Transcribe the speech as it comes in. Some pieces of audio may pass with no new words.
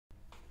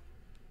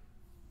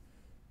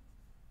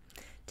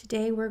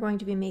Today we're going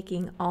to be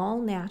making all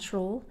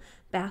natural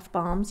bath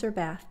bombs or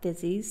bath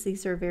fizzies.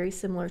 These are very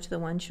similar to the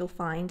ones you'll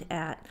find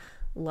at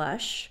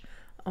Lush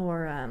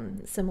or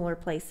similar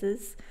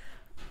places.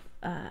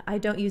 I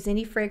don't use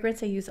any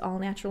fragrance. I use all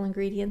natural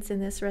ingredients in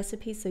this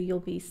recipe, so you'll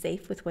be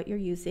safe with what you're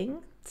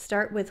using.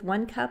 Start with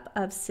 1 cup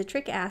of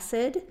citric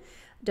acid.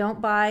 Don't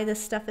buy the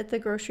stuff at the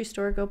grocery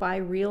store. Go buy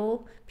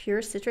real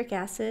pure citric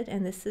acid,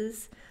 and this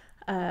is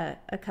a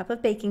cup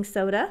of baking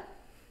soda.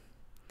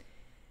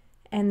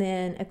 And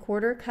then a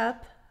 1/4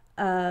 cup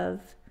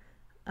of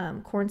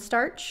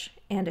cornstarch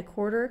and a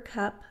 1/4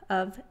 cup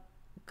of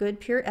good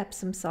pure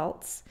Epsom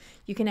salts.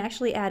 You can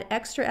actually add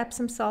extra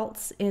Epsom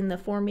salts in the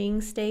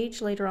forming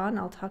stage later on.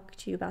 I'll talk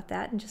to you about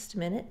that in just a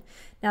minute.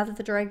 Now that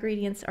the dry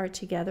ingredients are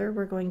together,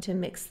 we're going to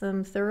mix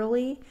them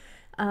thoroughly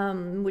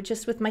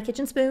just with my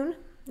kitchen spoon,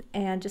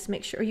 and just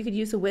make sure you could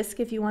use a whisk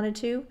if you wanted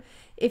to.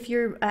 If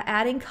you're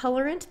adding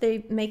colorant,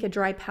 they make a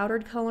dry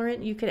powdered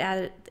colorant. You could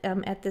add it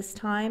at this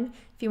time.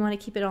 If you want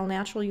to keep it all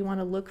natural, you want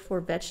to look for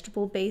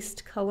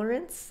vegetable-based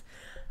colorants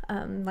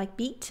like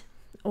beet,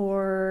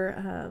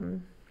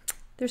 or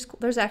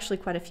there's actually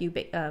quite a few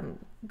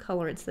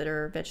colorants that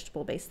are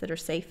vegetable-based that are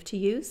safe to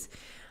use.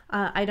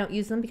 I don't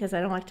use them because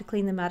I don't like to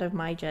clean them out of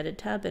my jetted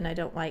tub, and I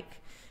don't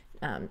like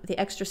the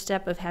extra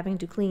step of having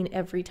to clean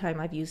every time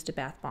I've used a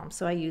bath bomb.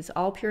 So I use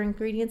all pure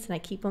ingredients and I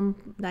keep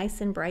them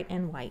nice and bright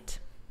and white.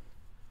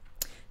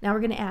 Now we're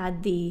going to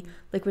add the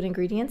liquid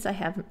ingredients. I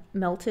have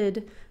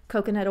melted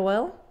coconut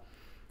oil,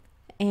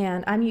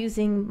 and I'm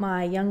using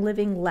my Young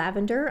Living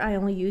lavender. I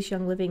only use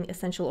Young Living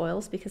essential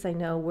oils because I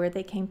know where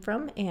they came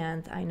from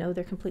and I know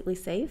they're completely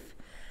safe.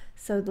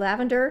 So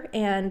lavender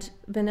and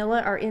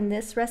vanilla are in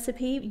this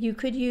recipe. You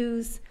could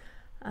use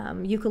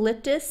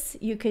eucalyptus,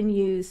 you can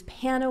use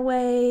Pan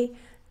Away,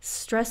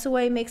 Stress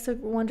Away makes a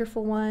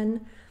wonderful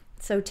one.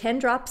 So 10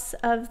 drops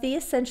of the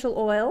essential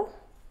oil,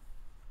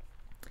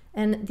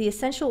 and the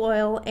essential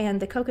oil and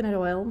the coconut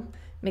oil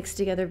mix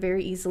together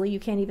very easily. You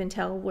can't even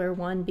tell where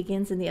one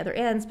begins and the other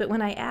ends. But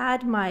when I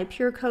add my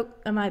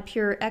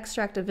pure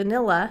extract of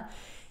vanilla,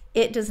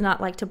 it does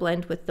not like to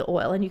blend with the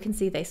oil, and you can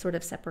see they sort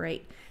of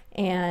separate.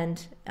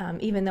 And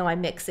even though I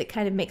mix, it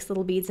kind of makes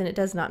little beads and it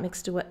does not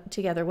mix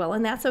together well,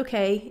 and that's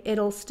okay.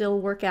 It'll still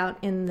work out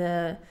in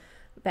the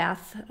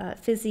bath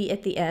fizzy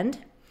at the end.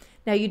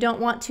 Now you don't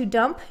want to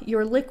dump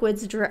your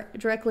liquids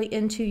directly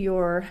into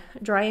your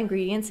dry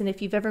ingredients, and if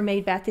you've ever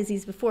made bath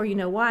fizzies before, you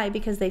know why,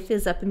 because they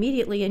fizz up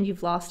immediately and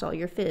you've lost all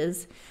your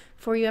fizz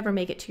before you ever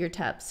make it to your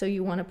tub. So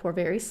you want to pour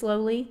very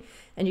slowly,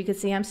 and you can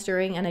see I'm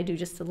stirring, and I do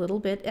just a little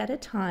bit at a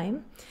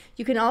time.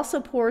 You can also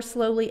pour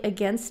slowly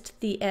against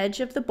the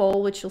edge of the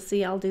bowl, which you'll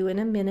see I'll do in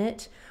a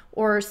minute,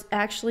 or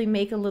actually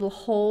make a little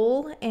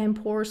hole and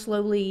pour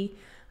slowly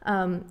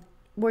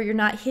where you're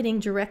not hitting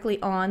directly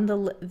on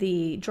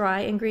the dry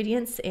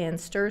ingredients, and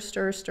stir,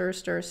 stir, stir,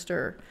 stir,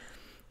 stir.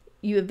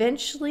 You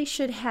eventually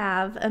should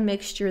have a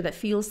mixture that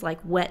feels like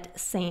wet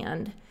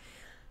sand,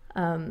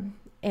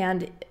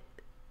 and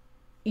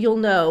you'll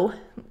know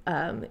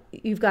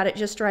you've got it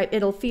just right.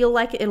 It'll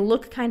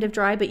look kind of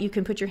dry, but you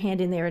can put your hand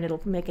in there and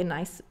it'll make a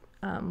nice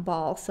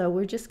ball. So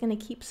we're just going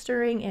to keep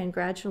stirring and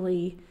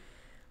gradually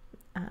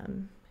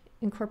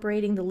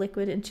incorporating the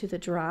liquid into the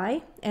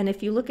dry. And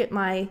if you look at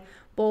my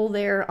bowl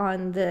there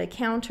on the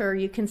counter,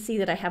 you can see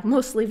that I have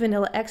mostly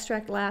vanilla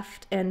extract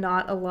left and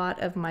not a lot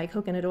of my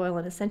coconut oil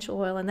and essential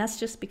oil, and that's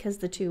just because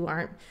the two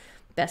aren't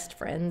best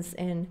friends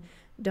and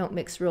don't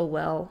mix real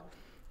well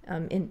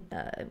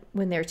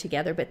when they're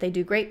together, but they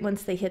do great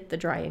once they hit the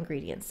dry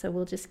ingredients. So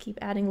we'll just keep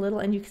adding little,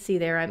 and you can see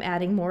there I'm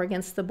adding more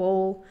against the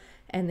bowl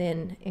and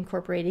then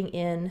incorporating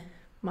in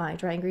my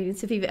dry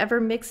ingredients. If you've ever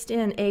mixed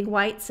in egg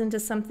whites into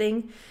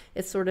something,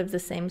 it's sort of the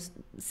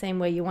same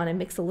way. You want to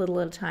mix a little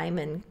at a time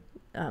and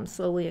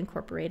slowly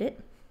incorporate it.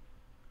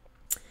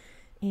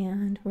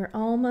 And we're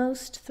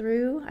almost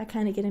through. I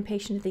kind of get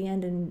impatient at the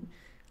end and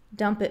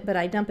dump it, but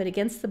I dump it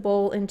against the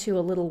bowl into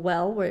a little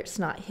well where it's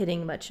not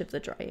hitting much of the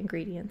dry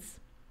ingredients.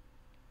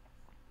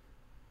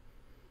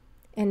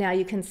 And now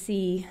you can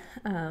see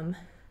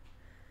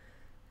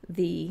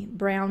the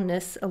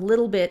brownness a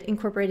little bit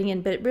incorporating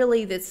in, but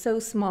really that's so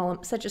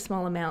small, such a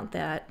small amount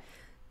that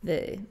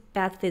the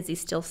bath fizzy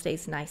still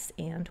stays nice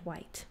and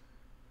white.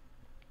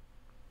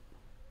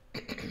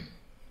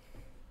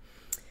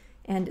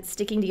 And it's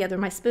sticking together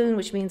my spoon,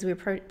 which means we're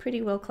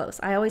pretty well close.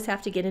 I always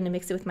have to get in and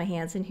mix it with my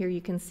hands, and here you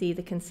can see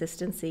the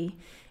consistency.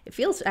 It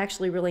feels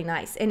actually really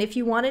nice. And if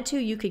you wanted to,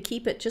 you could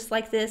keep it just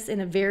like this in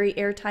a very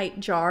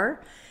airtight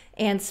jar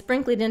and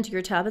sprinkle it into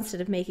your tub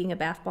instead of making a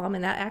bath bomb,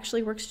 and that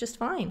actually works just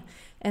fine.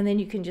 And then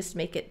you can just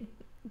make it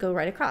go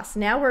right across.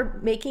 Now we're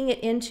making it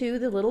into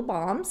the little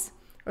bombs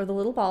or the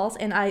little balls,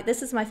 and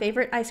this is my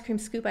favorite ice cream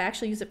scoop. I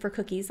actually use it for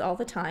cookies all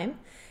the time,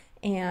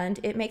 and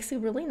it makes a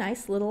really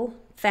nice little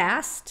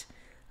fast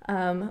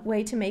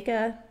way to make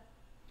a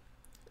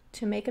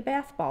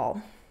bath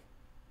ball.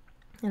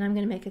 And I'm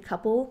going to make a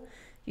couple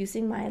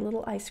using my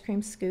little ice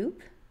cream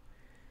scoop,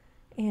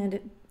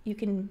 and you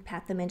can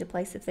pat them into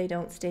place if they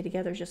don't stay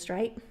together just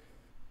right.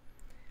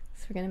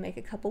 So we're going to make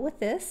a couple with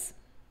this.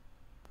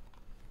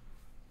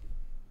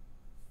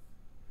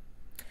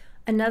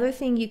 Another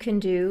thing you can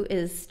do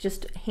is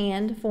just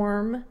hand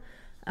form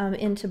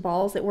into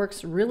balls. It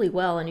works really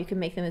well, and you can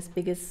make them as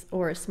big as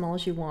or as small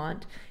as you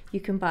want. You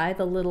can buy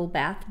the little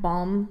bath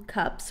bomb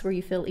cups where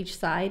you fill each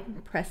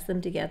side, press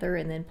them together,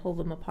 and then pull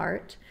them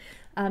apart.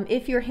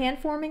 If you're hand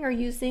forming or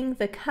using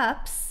the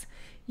cups,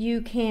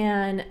 you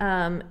can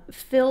kind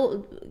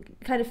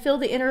of fill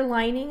the inner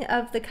lining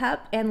of the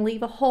cup and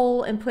leave a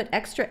hole and put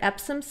extra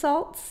Epsom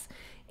salts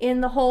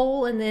in the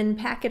hole and then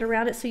pack it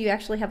around it, so you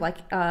actually have like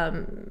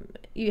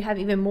you have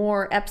even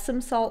more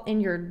Epsom salt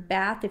in your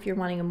bath if you're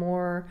wanting a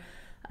more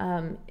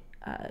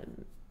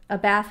a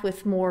bath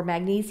with more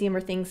magnesium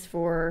or things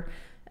for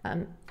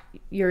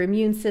your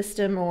immune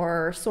system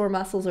or sore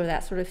muscles or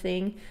that sort of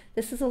thing.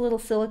 This is a little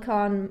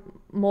silicone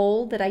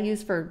mold that I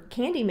use for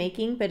candy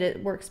making, but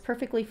it works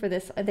perfectly for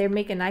this. They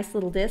make a nice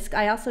little disc.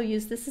 I also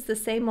use, this is the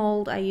same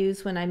mold I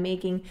use when I'm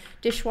making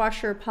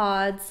dishwasher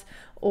pods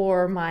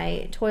or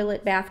my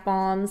toilet bath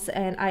bombs,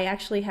 and I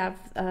actually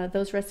have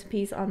those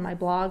recipes on my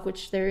blog,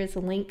 which there is a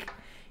link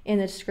in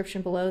the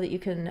description below that you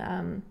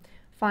can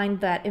find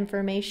that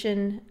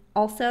information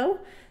also.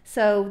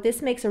 So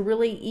this makes a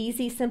really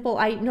easy, simple,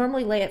 I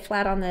normally lay it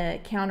flat on the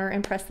counter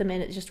and press them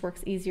in. It just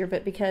works easier,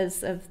 but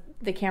because of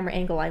the camera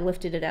angle, I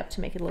lifted it up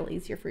to make it a little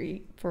easier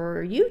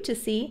for you to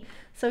see.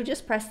 So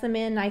just press them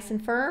in nice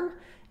and firm.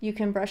 You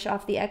can brush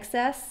off the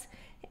excess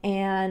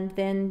and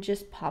then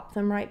just pop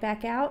them right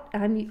back out.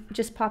 I'm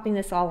just popping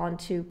this all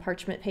onto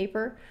parchment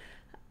paper.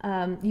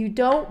 You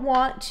don't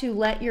want to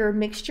let your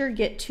mixture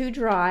get too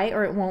dry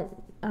or it won't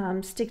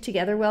stick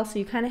together well, so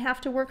you kind of have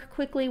to work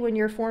quickly when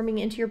you're forming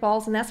into your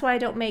balls, and that's why I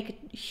don't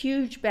make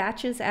huge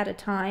batches at a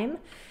time.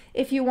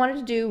 If you wanted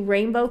to do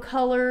rainbow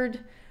colored,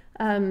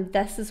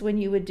 this is when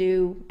you would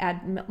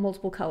add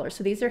multiple colors.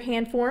 So these are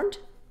hand formed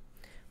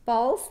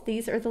balls.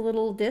 These are the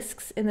little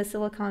discs in the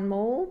silicone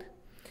mold,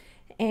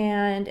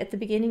 and at the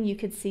beginning you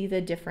could see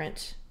the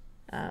different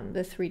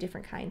the 3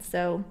 different kinds.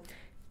 So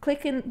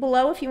click in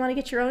below if you want to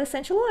get your own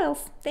essential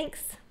oils.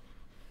 Thanks.